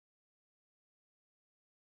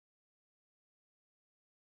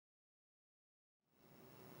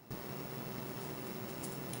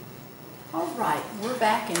Alright, we're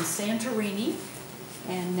back in Santorini,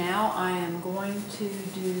 and now I am going to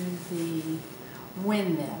do the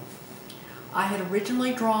windmill. I had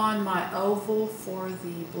originally drawn my oval for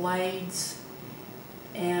the blades,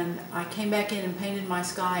 and I came back in and painted my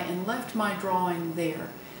sky and left my drawing there.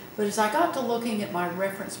 But as I got to looking at my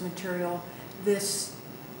reference material, this,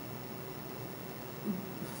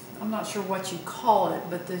 I'm not sure what you call it,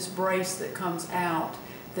 but this brace that comes out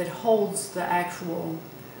that holds the actual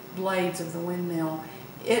blades of the windmill,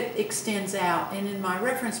 it extends out, and in my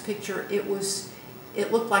reference picture it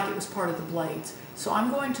looked like it was part of the blades. So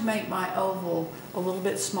I'm going to make my oval a little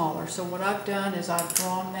bit smaller. So what I've done is I've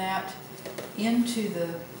drawn that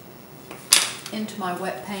into my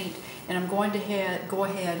wet paint, and I'm going to go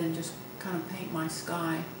ahead and just kind of paint my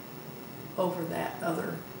sky over that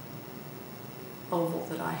other oval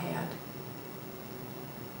that I had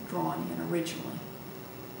drawn in originally.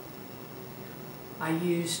 I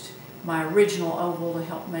used my original oval to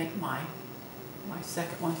help make my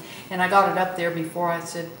second one. And I got it up there before I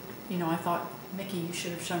said, you know, I thought, Mickey, you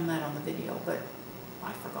should have shown that on the video, but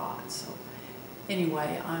I forgot. So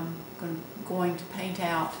anyway, I'm going to paint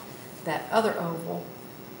out that other oval.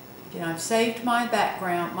 Again, I've saved my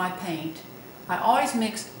background, my paint. I always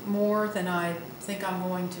mix more than I think I'm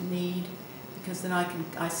going to need, because then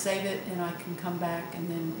I save it and I can come back, and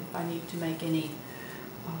then if I need to make any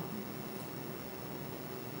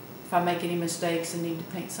if I make any mistakes and need to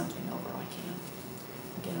paint something over, I can.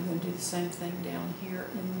 Again, I'm going to do the same thing down here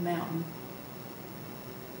in the mountain.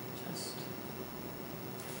 Just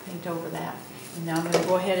paint over that. And now I'm going to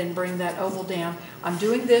go ahead and bring that oval down. I'm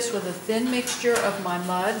doing this with a thin mixture of my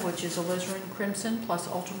mud, which is alizarin crimson plus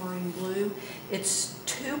ultramarine blue. It's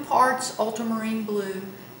 2 parts ultramarine blue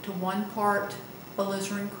to 1 part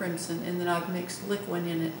alizarin crimson, and then I've mixed liquid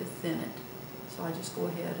in it to thin it. So I just go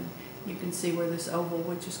ahead and you can see where this oval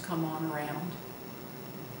would just come on around.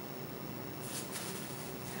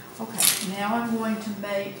 Okay, now I'm going to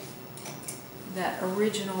make that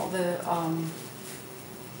original, I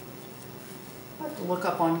have to look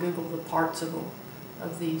up on Google the parts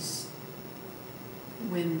of these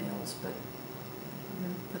windmills, but I'm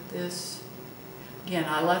going to put this, again,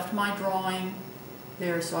 I left my drawing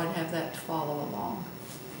there so I'd have that to follow along.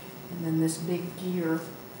 And then this big gear,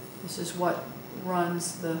 this is what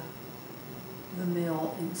runs the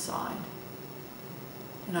mill inside.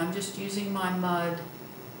 And I'm just using my mud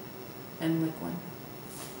and liquid.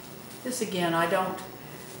 This, again, I don't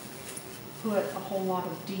put a whole lot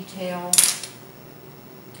of detail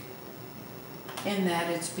in that.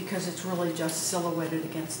 It's because it's really just silhouetted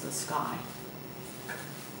against the sky.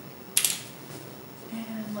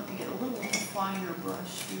 And let me get a little finer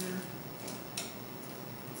brush here.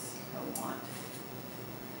 Let's see what I want.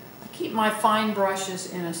 Keep my fine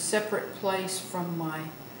brushes in a separate place from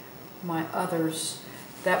my others.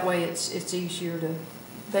 That way it's easier to,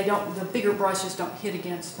 the bigger brushes don't hit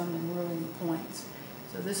against them and ruin the points.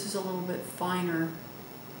 So this is a little bit finer,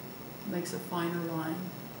 makes a finer line.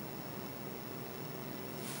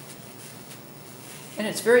 And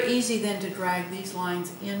it's very easy then to drag these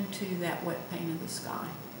lines into that wet paint of the sky.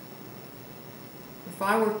 If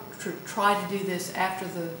I were to try to do this after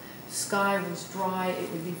the sky was dry, it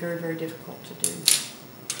would be very, very difficult to do.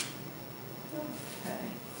 Okay.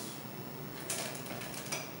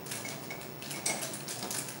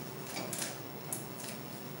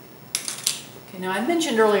 Okay, now I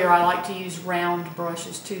mentioned earlier I like to use round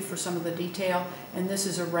brushes too for some of the detail, and this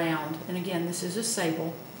is a round. And again, this is a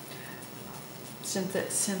sable,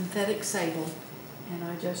 synthetic sable, and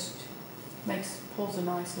I just pulls a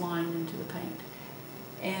nice line into the paint.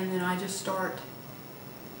 And then I just start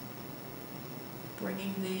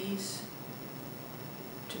bringing these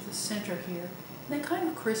to the center here. And they kind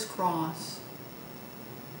of crisscross.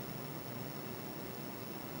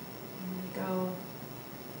 And they go.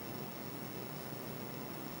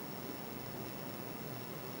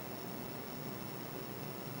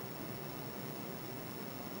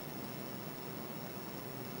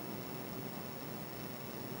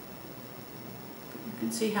 You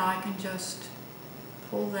can see how I can just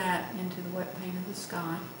pull that into the wet paint of the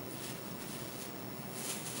sky.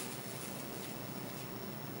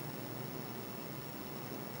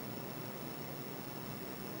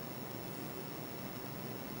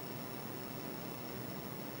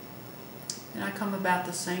 And I come about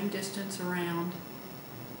the same distance around.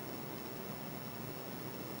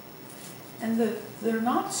 And they're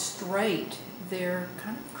not straight, they're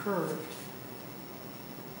kind of curved.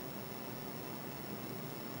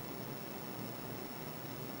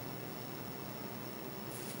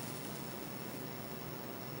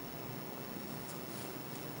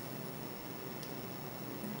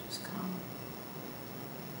 Just come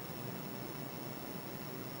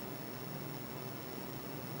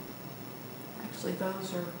Actually,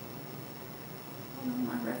 those are, I don't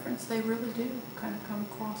know, my reference, they really do kind of come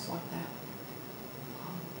across like that.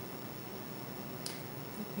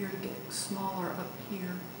 Here to get smaller up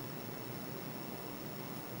here.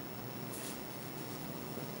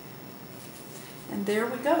 And there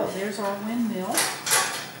we go. There's our windmill.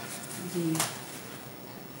 The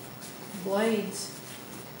blades.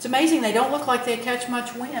 It's amazing. They don't look like they catch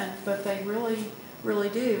much wind, but they really, really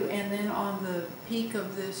do. And then on the peak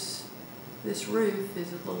of this roof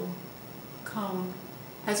is a little cone.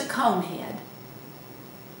 Has a cone head.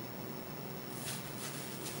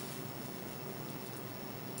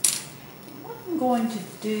 What I'm going to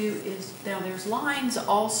do is, now there's lines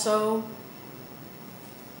also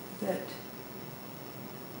that,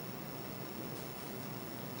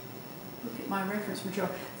 look at my reference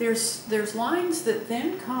material. There's lines that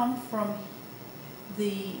then come from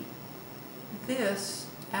this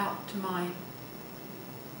out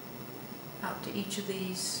to each of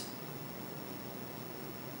these.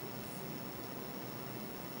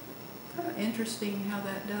 Kind of interesting how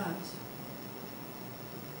that does.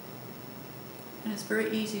 And it's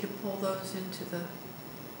very easy to pull those into the,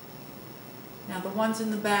 now the ones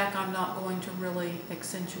in the back I'm not going to really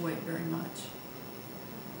accentuate very much.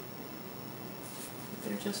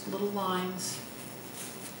 They're just little lines.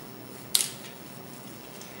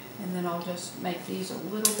 And then I'll just make these a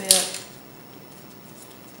little bit.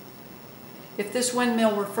 If this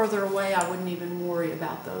windmill were further away, I wouldn't even worry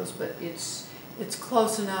about those, but it's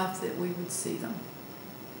close enough that we would see them.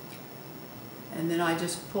 And then I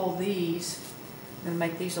just pull these, and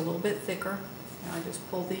make these a little bit thicker. And I just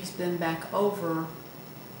pull these then back over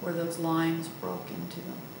where those lines broke into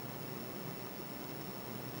them.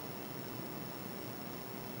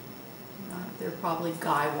 They're probably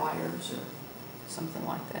guy wires or something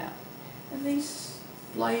like that. And these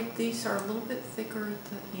are a little bit thicker at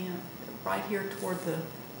the end, right here toward the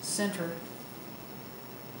center.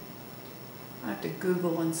 I have to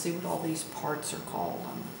Google and see what all these parts are called.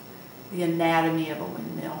 The anatomy of a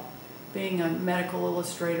windmill. Being a medical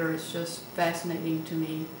illustrator, it's just fascinating to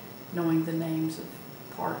me knowing the names of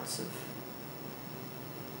parts, of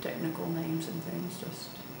technical names and things. Just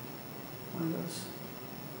one of those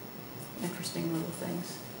interesting little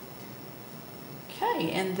things.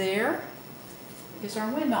 Okay, and there is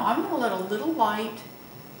our windmill. I'm going to let a little light,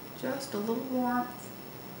 just a little warmth,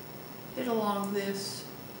 hit along this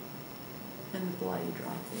and the blade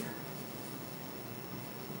right there.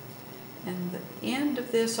 And the end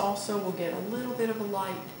of this also will get a little bit of a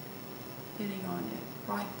light hitting on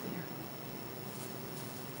it right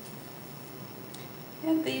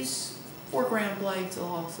there. And these foreground blades will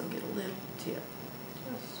also get a little tip.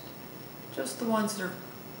 Just the ones that are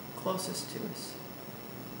closest to us.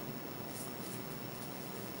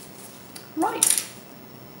 Right,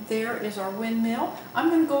 there is our windmill. I'm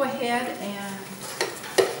going to go ahead and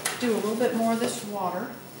do a little bit more of this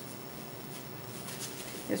water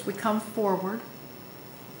as we come forward.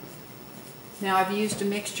 Now I've used a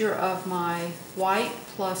mixture of my white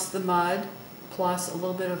plus the mud plus a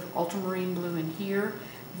little bit of ultramarine blue in here.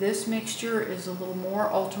 This mixture is a little more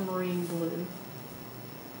ultramarine blue,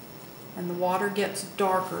 and the water gets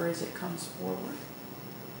darker as it comes forward.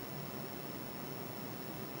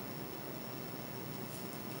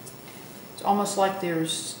 It's almost like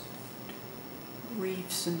there's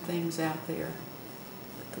reefs and things out there.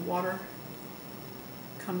 But the water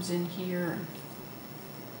comes in here and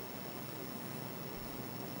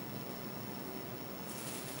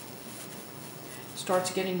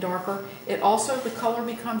starts getting darker. It also, the color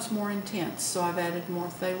becomes more intense, so I've added more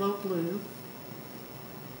phthalo blue.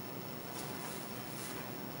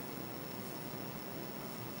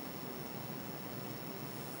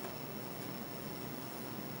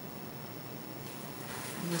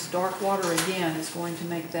 And this dark water again is going to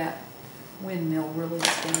make that windmill really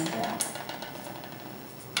stand out.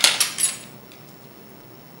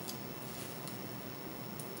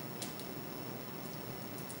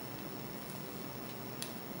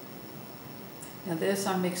 Now this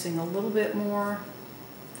I'm mixing a little bit more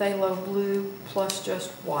phthalo blue plus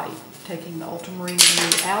just white, taking the ultramarine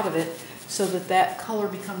blue out of it so that that color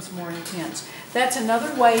becomes more intense. That's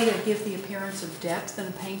another way to give the appearance of depth in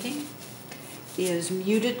a painting, is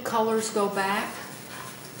muted colors go back,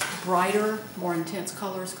 brighter, more intense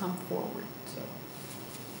colors come forward. So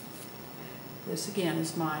this again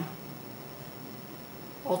is my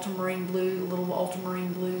ultramarine blue, little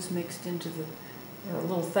ultramarine blues mixed into the, or a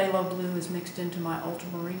little phthalo blue is mixed into my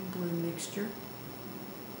ultramarine blue mixture.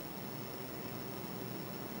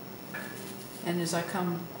 And as I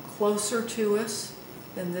come closer to us,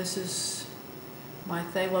 then this is my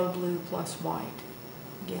phthalo blue plus white.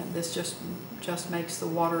 Again, this just makes the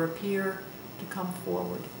water appear to come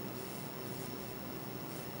forward.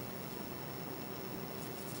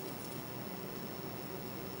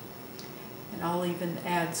 And I'll even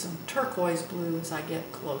add some turquoise blue as I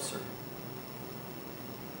get closer.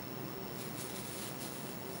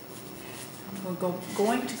 I'm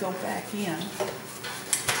going to go back in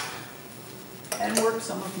and work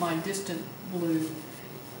some of my distant blue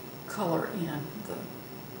color in,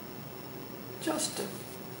 just to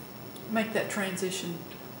make that transition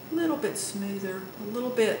a little bit smoother, a little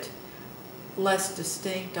bit less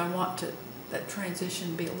distinct. I want that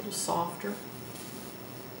transition to be a little softer.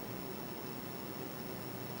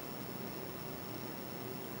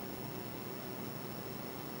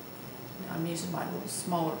 Now I'm using my little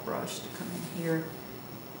smaller brush to come in here.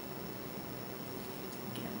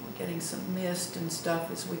 Again, we're getting some mist and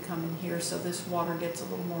stuff as we come in here, so this water gets a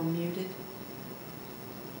little more muted.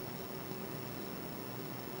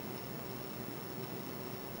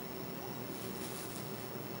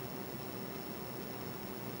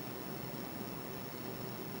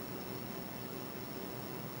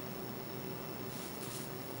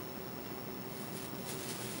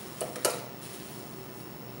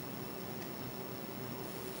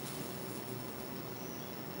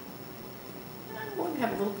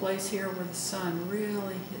 Have a little place here where the sun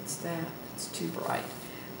really hits that. It's too bright,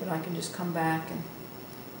 but I can just come back and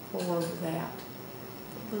pull over that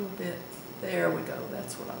a little bit. There we go.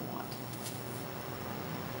 That's what I want.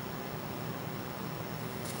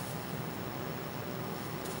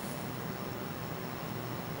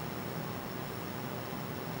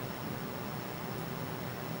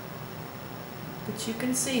 But you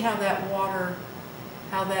can see how that water,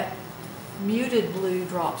 how that muted blue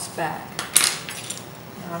drops back.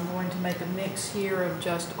 I'm going to make a mix here of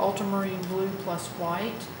just ultramarine blue plus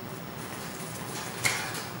white.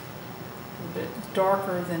 A little bit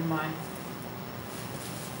darker than my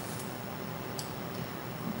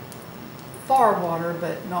far water,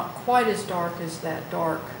 but not quite as dark as that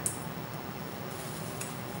dark.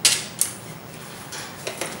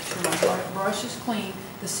 Make sure my brush is clean.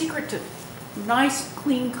 The secret to nice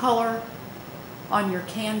clean color on your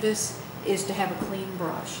canvas is to have a clean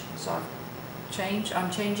brush. So I'm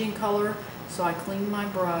changing color, so I clean my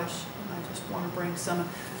brush, and I just want to bring some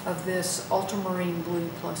of this ultramarine blue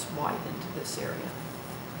plus white into this area.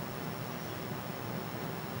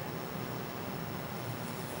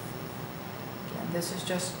 Again, this is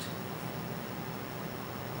just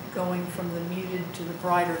going from the muted to the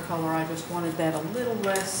brighter color. I just wanted that a little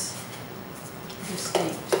less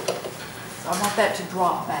distinct. So I want that to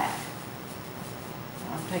drop back.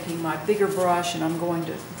 I'm taking my bigger brush and I'm going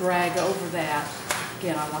to drag over that.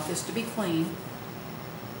 Again, I want this to be clean.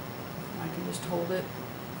 I can just hold it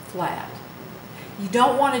flat. You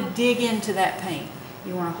don't want to dig into that paint.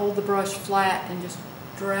 You want to hold the brush flat and just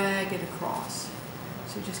drag it across.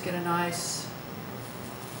 So you just get a nice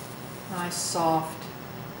soft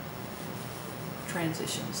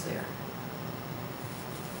transitions there.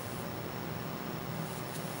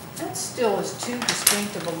 That still is too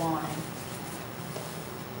distinct of a line.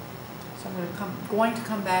 So I'm going to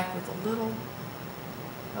come back with a little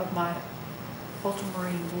of my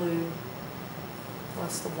ultramarine blue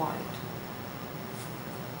plus the white.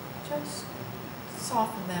 Just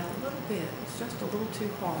soften that a little bit. It's just a little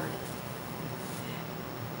too hard.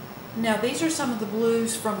 Now these are some of the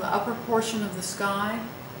blues from the upper portion of the sky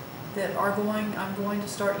that I'm going to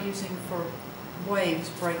start using for waves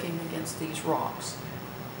breaking against these rocks.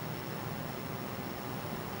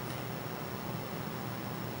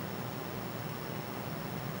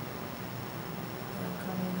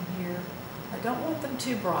 I don't want them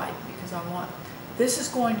too bright because this is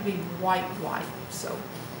going to be white, so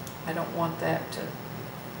I don't want that to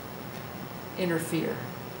interfere.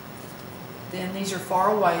 Then these are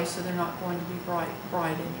far away, so they're not going to be bright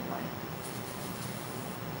anyway.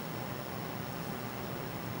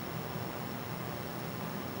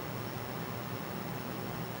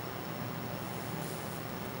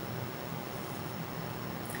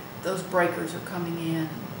 Those breakers are coming in and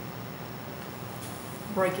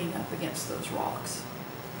breaking up against those rocks.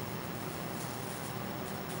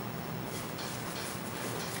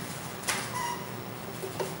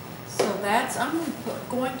 So I'm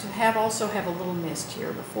going to also have a little mist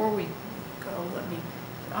here. Before we go,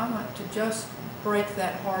 I want to just break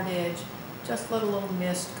that hard edge, just let a little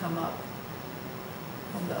mist come up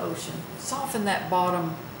from the ocean. Soften that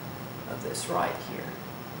bottom of this right here.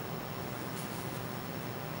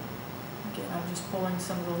 Again, I'm just pulling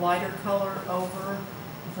some of the lighter color over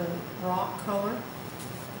the rock color.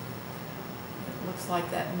 It looks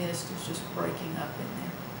like that mist is just breaking up in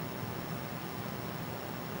there.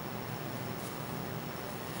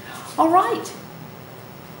 All right.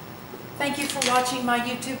 Thank you for watching my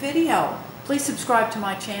YouTube video. Please subscribe to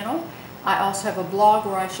my channel. I also have a blog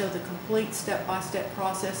where I show the complete step-by-step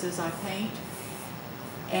process as I paint.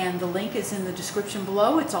 And the link is in the description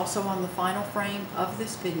below. It's also on the final frame of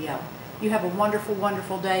this video. You have a wonderful,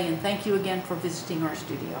 wonderful day, and thank you again for visiting our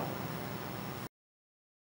studio.